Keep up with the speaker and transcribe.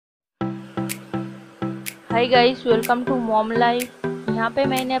Hi guys, welcome to mom life. यहाँ पे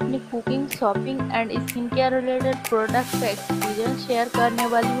मैंने अपनी cooking, shopping and skin care related product का एक्सपीरियंस शेयर करने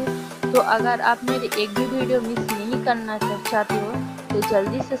वाली हूँ। तो अगर आप मेरी एक भी वीडियो मिस नहीं करना चाहते हो तो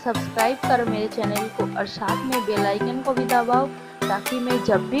जल्दी से सब्सक्राइब करो मेरे चैनल को और साथ में बेल आइकन को भी दबाओ, ताकि मैं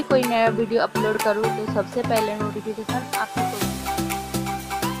जब भी कोई नया वीडियो अपलोड करूँ तो सबसे पहले नोटिफिकेशन आपको मिले।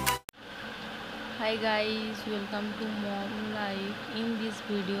 Hi guys, welcome to mom life. In this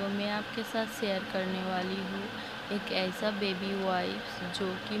video मैं आपके साथ शेयर करने वाली हूँ एक ऐसा बेबी वाइप्स जो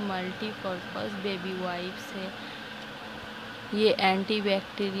कि मल्टीपर्पज़ बेबी वाइप्स है। ये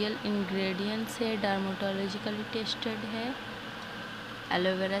एंटीबैक्टीरियल इंग्रेडिएंट्स है, डर्मेटोलॉजिकली टेस्टेड है,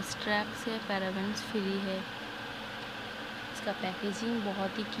 एलोवेरा एक्सट्रैक्ट है, पैराबेन्स फ्री है। इसका पैकेजिंग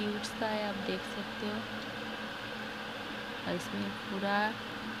बहुत ही क्यूट सा है, आप देख सकते हो। और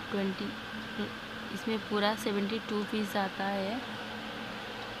इसमें पूरा 72 पीस आता है।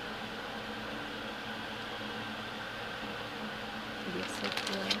 देख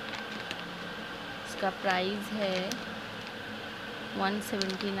सकते हो। इसका प्राइस है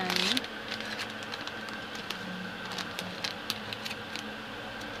 179।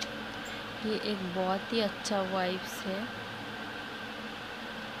 ये एक बहुत ही अच्छा वाइप्स है।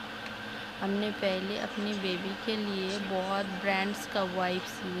 हमने पहले अपनी बेबी के लिए बहुत ब्रांड्स का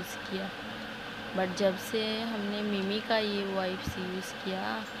वाइप्स यूज़ किया, बट जब से हमने मिमी का ये वाइप्स यूज़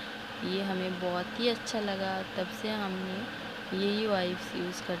किया ये हमें बहुत ही अच्छा लगा, तब से हमने यही वाइप्स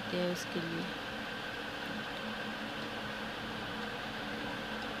यूज़ करते हैं उसके लिए।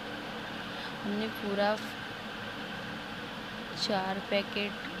 हमने पूरा 4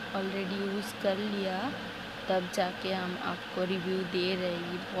 पैकेट ऑलरेडी यूज़ कर लिया, तब जाके हम आपको रिव्यू दे रहे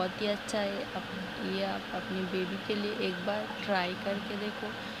हैं। ये बहुत ही अच्छा है। ये आप अपनी बेबी के लिए एक बार ट्राई करके देखो,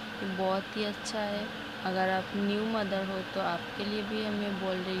 ये बहुत ही अच्छा है। अगर आप न्यू मदर हो तो आपके लिए भी मैं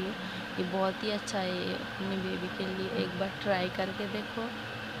बोल रही हूँ, ये बहुत ही अच्छा है। ये अपनी बेबी के लिए एक बार ट्राई करके देखो,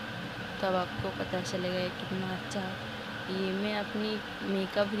 तब आपको पता चलेगा ये कितना अच्छा है। ये मैं अपनी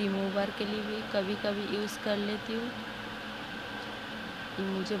मेकअप रिमूवर के लिए भी कभी कभी यूज़ कर लेती हूँ। ये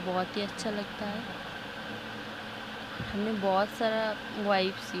मुझे बहुत ही अच्छा लगता है। हमने बहुत सारा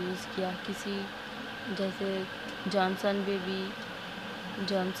वाइप्स यूज़ किया, किसी जैसे जॉनसन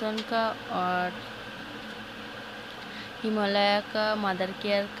का और हिमालय का, मदर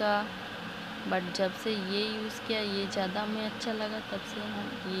केयर का, बट जब से ये यूज़ किया ये ज़्यादा हमें अच्छा लगा, तब से हम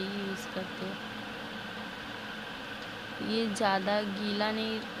ये यूज़ करते हैं। ये ज़्यादा गीला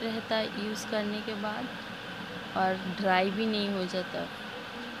नहीं रहता यूज़ करने के बाद और ड्राई भी नहीं हो जाता,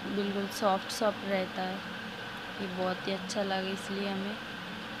 बिल्कुल सॉफ्ट रहता है। ये बहुत ही अच्छा लगा, इसलिए हमें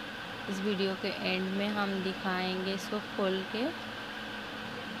इस वीडियो के एंड में हम दिखाएंगे इसको खोल के।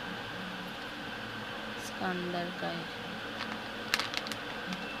 इसका अंदर का है,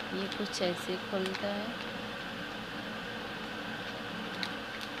 ये कुछ ऐसे खुलता है।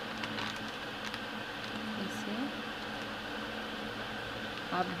 ऐसे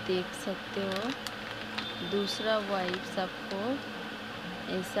आप देख सकते हो। दूसरा वाइप्स आपको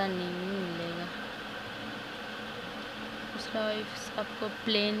ऐसा नहीं मिलेगा। दूसरा वाइप्स आपको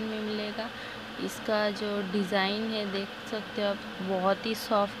प्लेन में मिलेगा। इसका जो डिज़ाइन है देख सकते हो आप, बहुत ही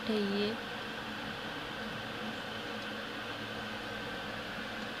सॉफ्ट है ये।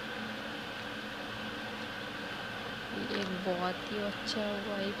 एक बहुत ही अच्छा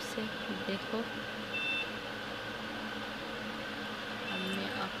वाइप्स है, देखो। अब मैं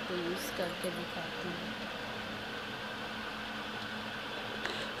आपको यूज़ करके दिखाती हूँ।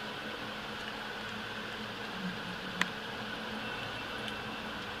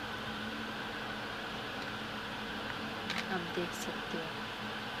 आप देख सकते हो।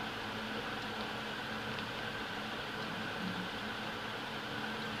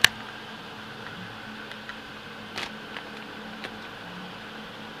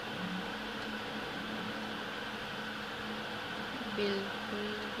 बिल्कुल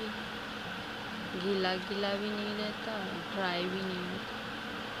भी गीला भी नहीं रहता, ड्राई भी नहीं होता,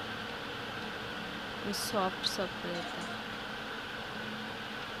 सॉफ्ट रहता है।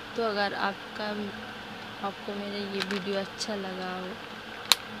 तो अगर आपको मेरा ये वीडियो अच्छा लगा हो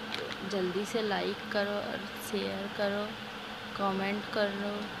तो जल्दी से लाइक करो और शेयर करो, कमेंट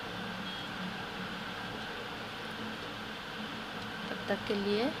करो। तब तक के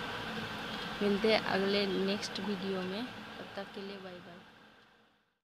लिए मिलते हैं अगले नेक्स्ट वीडियो में। तब तक के लिए बाय बाय।